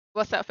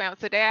What's up, fam?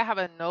 Today I have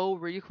a no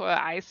recoil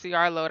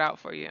ICR loadout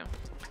for you.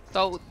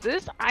 So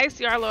this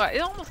ICR loadout, it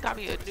almost got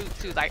me a nuke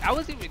too. Like I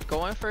was even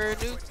going for a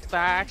nuke, but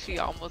I actually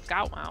almost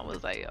got one. I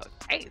was like,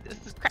 hey,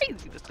 this is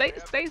crazy. But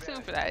stay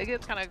tuned for that. It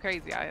gets kind of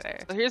crazy out there.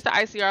 So here's the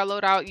ICR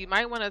loadout. You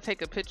might want to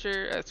take a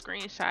picture, a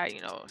screenshot,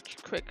 you know,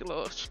 quick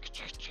little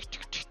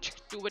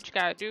do what you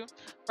gotta do.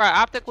 For our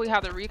optic, we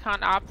have the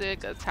recon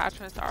optic.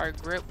 Attachments are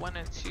grip 1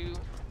 and 2.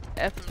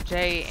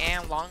 FMJ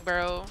and long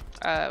barrel.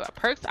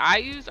 Perks I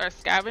use are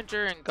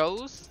scavenger and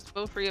ghost.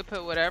 Feel free to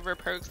put whatever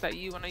perks that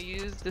you want to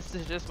use. This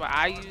is just what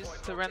I use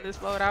to run this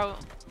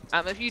loadout.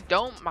 If you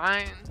don't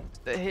mind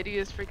the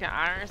hideous freaking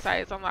iron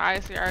sights on the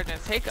ICR, then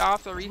take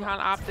off the recon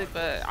optic,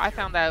 but I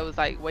found that it was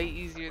like way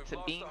easier to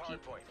beam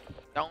people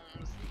domes,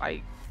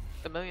 like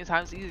a million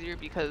times easier,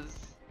 because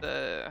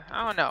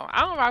I don't know,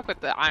 I don't rock with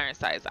the iron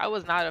sights. I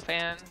was not a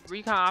fan.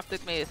 Recon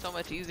optic made it so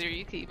much easier.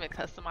 You can even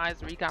customize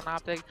the recon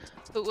optic,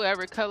 put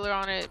whatever color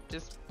on it.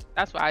 Just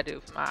that's what I do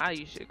for I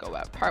usually go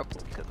at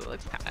purple because it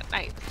looks kind of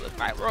nice. It looks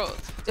like rose.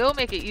 It'll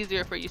make it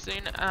easier for you, so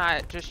you're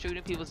not just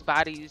shooting people's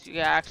bodies. You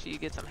can actually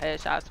get some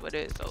headshots with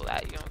it so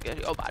that you don't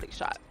get your body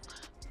shot.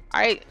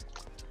 All right.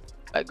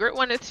 Grit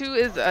 1 and 2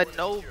 is a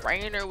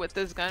no-brainer with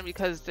this gun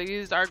because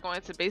these are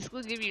going to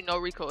basically give you no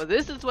recoil.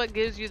 This is what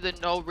gives you the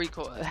no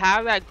recoil.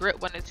 Have that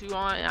Grit 1 and 2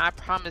 on, and I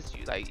promise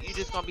you, like, you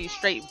just gonna be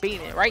straight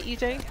beaming, right,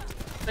 EJ?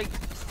 Like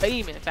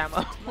beaming,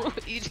 famo.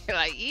 EJ,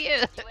 like,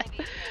 yeah.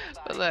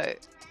 But look,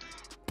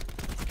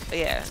 but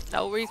yeah,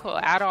 no recoil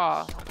at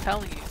all. I'm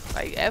telling you.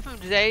 Like,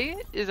 FMJ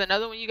is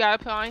another one you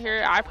gotta put on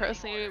here. I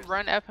personally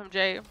run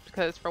FMJ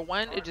because, for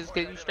one, it just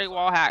gives you straight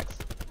wall hacks.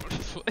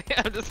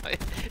 I'm just like,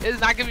 it's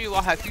not giving you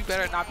wall hacks. You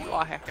better not be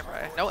wall hacking, bro.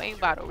 No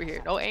aimbot over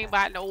here. No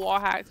aimbot, no wall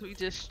hacks. We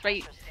just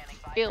straight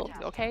skill,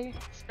 okay?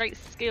 Straight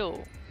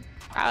skill.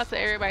 Shout out to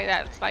everybody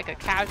that's like a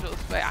casual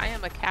sweat. I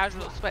am a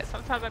casual sweat.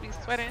 Sometimes I be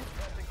sweating.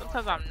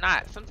 Sometimes I'm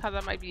not. Sometimes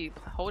I might be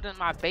holding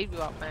my baby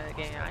while playing the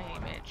game. I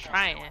ain't even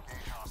trying.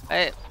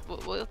 But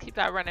we'll keep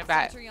that running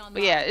back.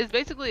 But yeah, it's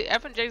basically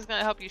FMJ is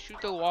gonna help you shoot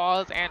the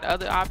walls and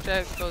other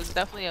objects. So it's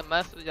definitely a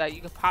must. Like,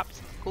 you can pop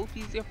some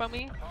goofies here for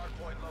me.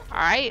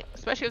 Alright,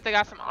 especially if they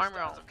got some armor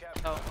on.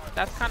 So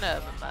that's kind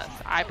of a must.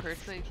 I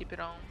personally keep it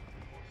on.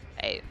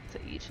 Hey, to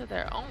each of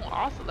their own.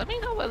 Also, let me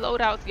know what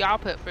loadouts y'all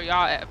put for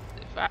y'all.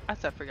 I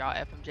said for y'all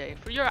FMJ.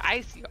 For your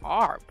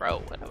ICR,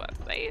 bro. What am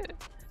I saying?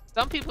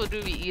 Some people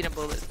do be eating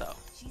bullets though.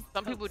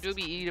 Some people do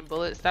be eating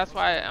bullets. That's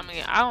why, I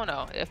mean, I don't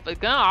know. If a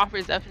gun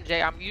offers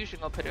FMJ, I'm usually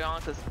gonna put it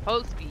on because it's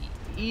supposed to be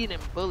eating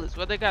bullets.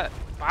 Whether they got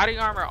body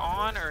armor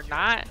on or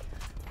not,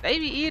 they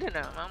be eating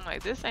them. I'm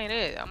like, this ain't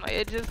it. I'm like,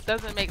 it just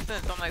doesn't make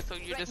sense. I'm like, so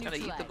you're just gonna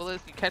eat the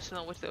bullets? You catch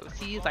them with the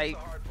C's? Like,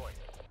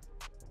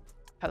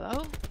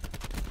 hello?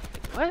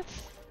 Like, what?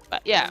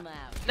 But yeah,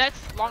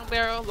 next, long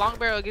barrel. Long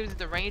barrel gives you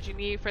the range you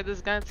need for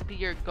this gun to be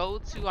your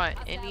go-to on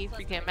any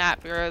freaking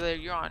map. Whether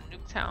you're on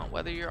Nuketown,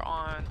 whether you're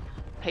on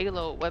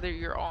Payload, whether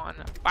you're on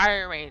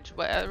Fire Range,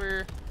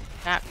 whatever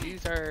map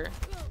these are.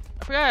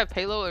 I forgot if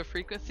Payload or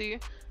Frequency.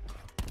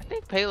 I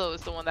think Payload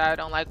is the one that I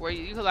don't like, where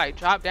you could like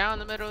drop down in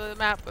the middle of the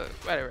map, but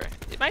whatever.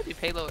 It might be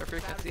Payload or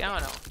Frequency, I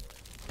don't know.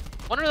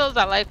 One of those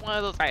I like, one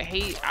of those I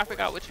hate. I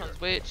forgot which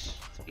one's which,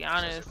 to be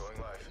honest.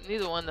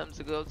 Neither one of them's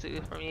a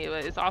go-to for me,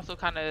 but it's also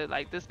kind of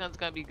like, this gun's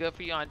gonna be good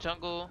for you on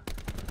jungle.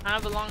 Kind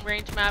of a long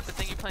range map, but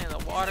then you're playing in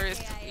the water,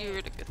 it's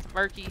weird, it gets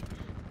murky.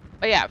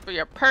 But yeah, for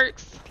your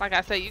perks, like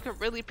I said, you can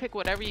really pick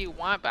whatever you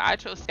want, but I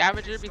chose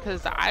Scavenger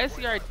because the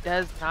ICR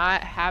does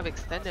not have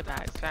extended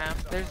mags, fam.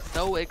 There's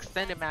no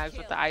extended mags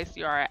with the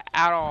ICR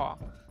at all.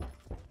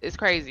 It's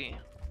crazy.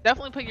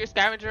 Definitely put your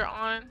Scavenger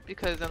on,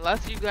 because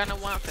unless you're gonna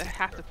want to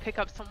have to pick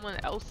up someone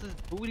else's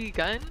booty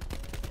gun,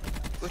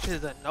 which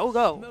is a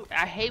no-go.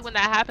 I hate when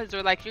that happens,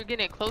 or like you're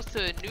getting close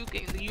to a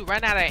nuke and you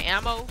run out of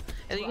ammo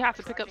and you have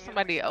to pick up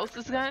somebody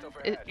else's gun.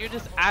 You're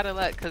just out of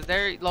luck, because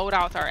their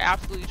loadouts are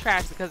absolutely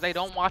trash because they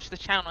don't watch the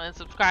channel and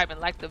subscribe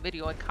and like the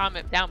video and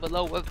comment down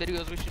below what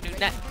videos we should do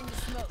next.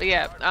 But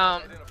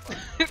yeah,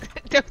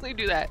 definitely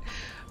do that.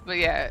 But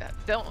yeah,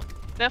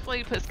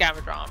 definitely put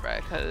Scavenger on, bro,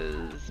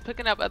 because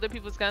picking up other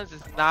people's guns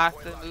is not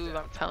the move,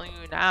 I'm telling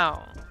you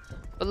now.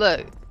 But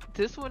look,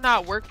 this will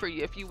not work for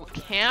you if you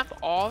camp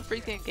all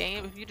freaking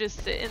game. If you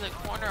just sit in the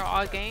corner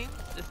all game,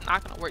 it's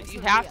not gonna work. You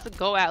have to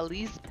go at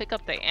least pick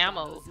up the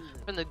ammo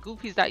from the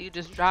goofies that you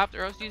just dropped,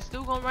 or else you're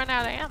still gonna run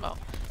out of ammo.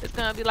 It's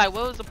gonna be like,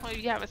 what was the point of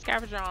you having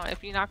Scavenger on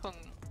if you're not gonna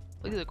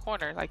leave the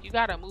corner? Like, you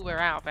gotta move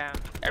around, fam.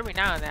 Every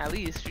now and then, at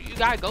least. You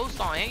got Ghost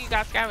on and you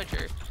got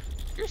Scavenger.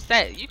 You're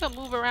set. You can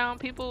move around.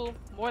 People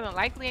more than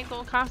likely ain't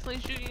gonna constantly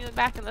shoot you in the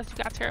back unless you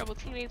got terrible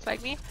teammates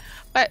like me.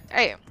 But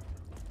hey,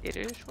 it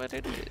is what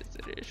it is.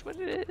 It is what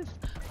it is.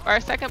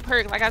 Our second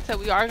perk, like I said,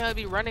 we are going to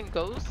be running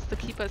Ghosts to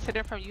keep us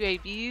hidden from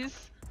UAVs.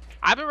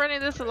 I've been running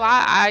this a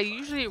lot. I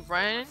usually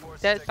run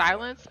Dead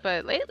Silence,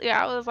 but lately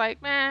I was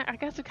like, man, I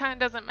guess it kind of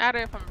doesn't matter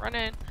if I'm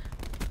running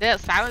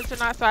Dead Silence or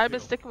not. So I've been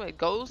sticking with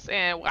Ghosts,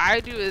 and what I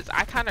do is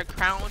I kind of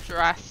crouch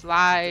or I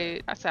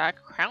slide. I said I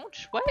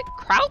crouch? What?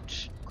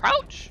 Crouch?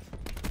 Crouch?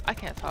 I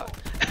can't talk.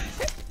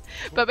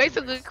 But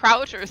basically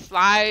crouch or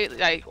slide,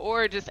 like,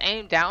 or just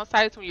aim down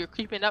sights when you're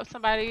creeping up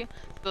somebody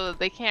so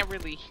they can't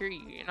really hear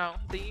you, you know?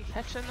 Then you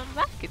catching them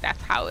lacking.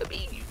 That's how it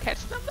be. You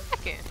catch them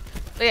lacking.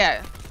 But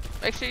yeah,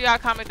 make sure y'all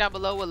comment down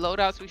below what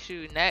loadouts we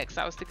shoot next.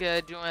 I was thinking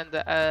of doing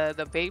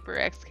the Vapor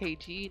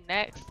XKG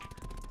next.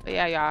 But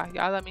yeah,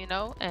 y'all let me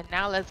know. And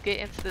now let's get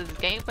into this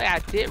gameplay. I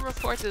did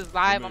record this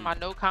live on my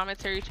no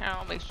commentary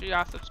channel. Make sure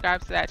y'all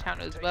subscribe to that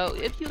channel as well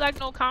if you like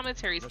no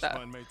commentary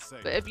stuff.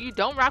 But if you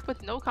don't rock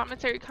with no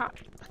commentary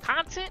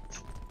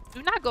content,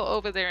 do not go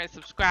over there and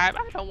subscribe.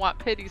 I don't want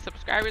pity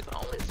subscribers.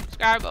 Only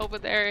subscribe over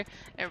there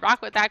and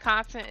rock with that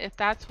content if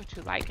that's what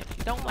you like. If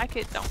you don't like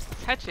it, don't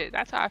touch it.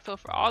 That's how I feel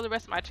for all the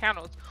rest of my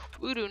channels.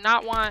 We do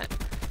not want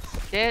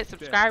dead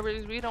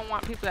subscribers. We don't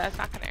want people that's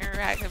not going to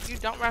interact. If you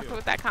don't rock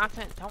with that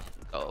content, don't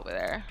go over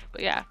there.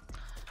 But yeah,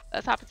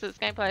 let's hop into this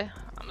gameplay.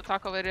 I'm gonna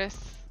talk over this,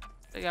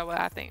 figure out what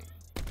I think.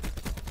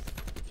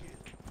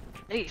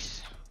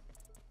 Eesh.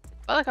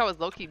 I felt like I was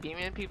low-key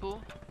beaming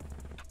people.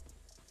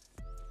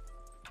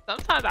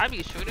 Sometimes I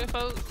be shooting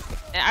folks,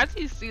 and as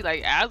you see,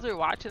 like, as we're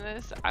watching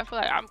this, I feel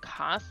like I'm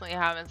constantly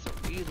having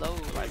to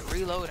reload, like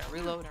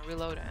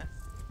reloading.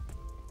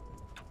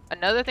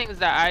 Another thing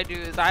that I do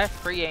is I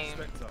pre-aim.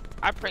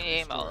 I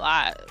pre-aim a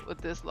lot with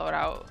this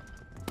loadout.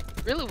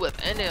 Really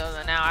with any of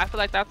them now, I feel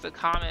like that's a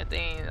common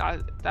thing.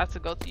 That's a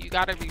go-to. You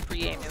gotta be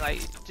pre-aiming, like,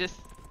 just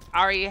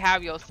already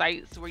have your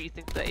sights where you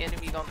think the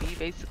enemy gonna be,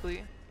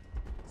 basically.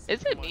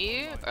 Is it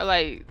me, or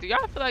like, do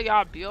y'all feel like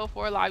y'all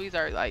BO4 lobbies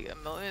are like a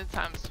million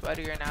times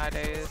sweatier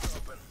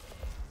nowadays?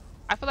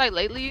 I feel like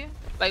lately,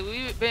 like,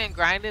 we've been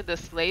grinding the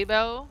sleigh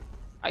bell,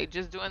 like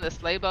just doing the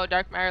sleigh bell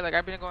dark matter. Like,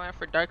 I've been going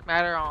for dark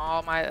matter on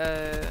all my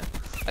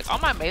like all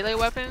my melee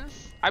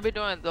weapons. I've been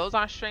doing those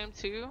on stream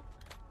too.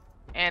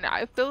 And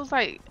it feels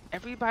like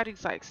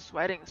everybody's like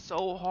sweating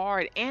so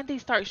hard, and they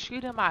start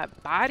shooting my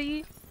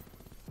body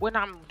when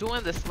I'm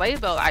doing the sleigh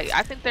belt.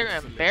 I think they're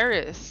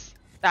embarrassed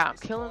that I'm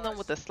killing them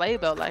with the sleigh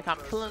belt, like I'm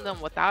killing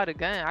them without a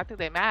gun. I think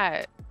they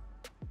mad.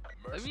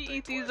 Let me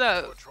eat these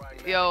up.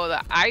 Yo,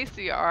 the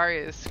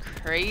ICR is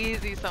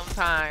crazy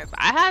sometimes.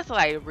 I had to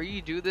like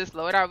redo this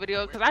loadout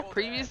video because I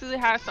previously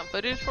had some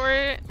footage for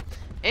it.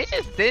 It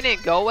just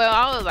didn't go well.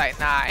 I was like,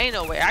 nah, ain't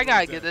no way. I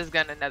gotta give this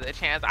gun another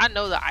chance. I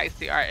know the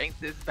ICR ain't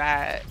this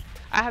bad.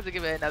 I have to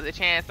give it another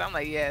chance. I'm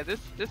like, yeah,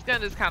 this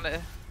gun is kind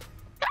of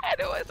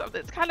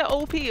something. It's kind of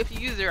OP if you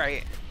use it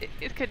right.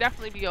 It could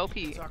definitely be OP.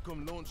 This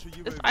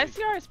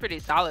ICR is pretty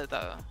solid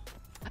though.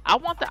 I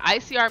want the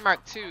ICR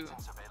Mark II.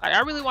 Like, I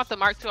really want the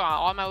Mark II on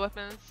all my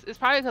weapons. It's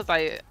probably because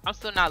like I'm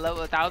still not level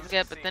 1000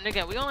 yet. But then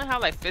again, we only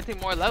have like 50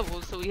 more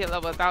levels, so we hit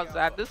level 1000.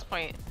 At this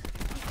point,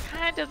 it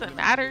kind of doesn't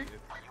matter.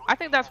 I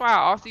think that's why I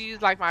also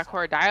use like my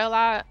Cordite a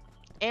lot.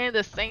 And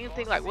the same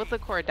thing like with the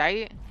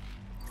Cordite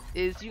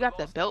is you got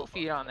the belt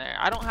feed on there.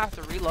 I don't have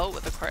to reload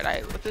with the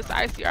Cordite. With this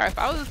ICR, if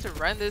I was to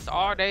run this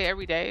all day,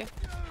 every day,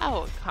 I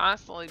would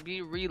constantly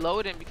be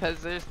reloading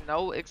because there's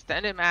no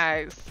extended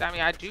mags. I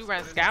mean, I do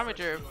run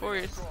Scavenger, of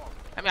course.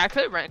 I mean, I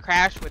could run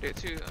Crash with it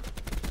too.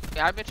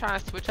 Yeah, I've been trying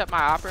to switch up my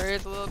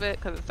operators a little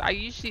bit because I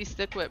usually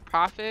stick with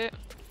Prophet,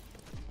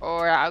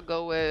 or I'll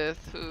go with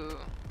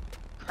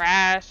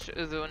Crash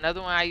is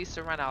another one I used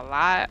to run a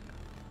lot.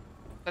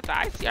 But the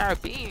ICR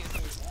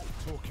beams.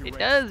 It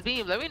does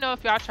beam. Let me know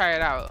if y'all try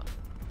it out.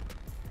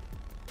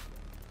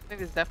 I think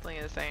it's definitely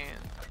insane.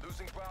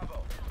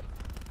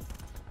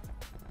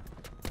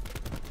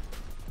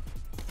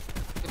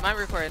 We might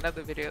record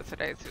another video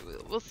today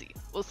too. We'll see.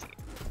 We'll see.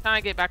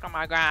 Trying to get back on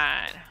my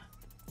grind.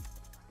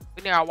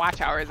 We need our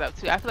watch hours up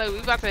too. I feel like we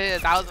about to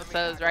hit 1,000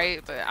 subs,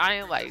 right? But I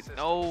ain't like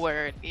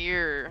nowhere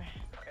near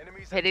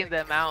hitting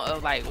the amount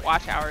of like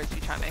watch hours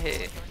you trying to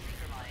hit.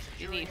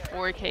 You need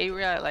 4K.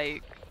 We're at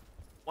like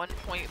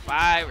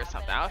 1.5 or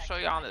something. I'll show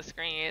you on the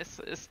screen.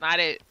 It's not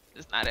it.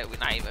 It's not it. We're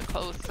not even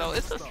close. So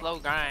it's a slow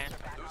grind.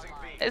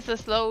 It's a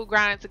slow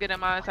grind to get it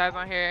monetized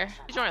on here.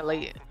 We joined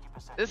late.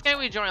 This game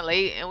we joined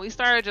late, and we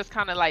started just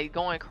kind of like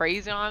going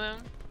crazy on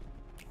them.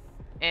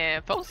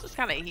 And folks was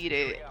kind of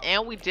heated.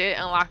 And we did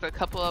unlock a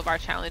couple of our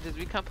challenges.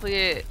 We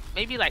completed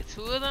maybe like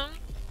 2 of them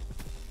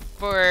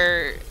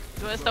for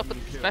doing stuff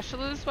with the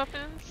specialist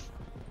weapons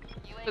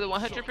for the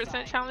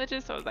 100%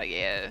 challenges. So I was like,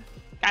 yeah.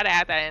 Gotta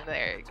add that in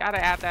there.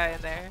 Gotta add that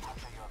in there.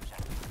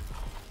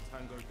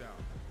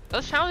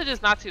 Those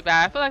challenges not too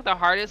bad. I feel like the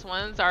hardest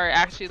ones are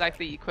actually like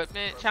the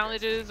equipment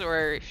challenges,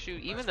 or shoot,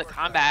 even the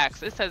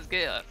combats. It says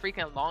get a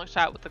freaking long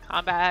shot with the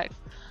combats.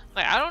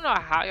 Like, I don't know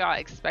how y'all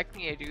expect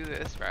me to do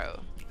this,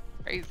 bro.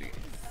 Crazy.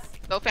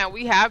 So fam,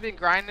 we have been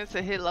grinding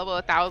to hit level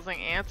 1000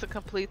 and to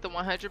complete the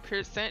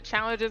 100%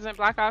 challenges in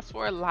Black Ops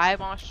 4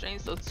 live on stream.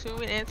 So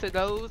tune into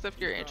those if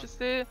you're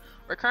interested.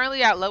 We're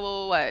currently at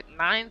level, what,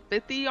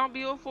 950 on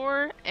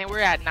BO4, and we're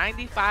at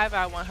 95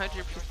 at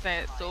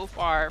 100% so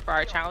far for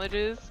our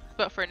challenges.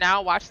 But for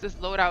now, watch this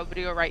loadout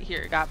video right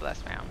here. God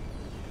bless, fam.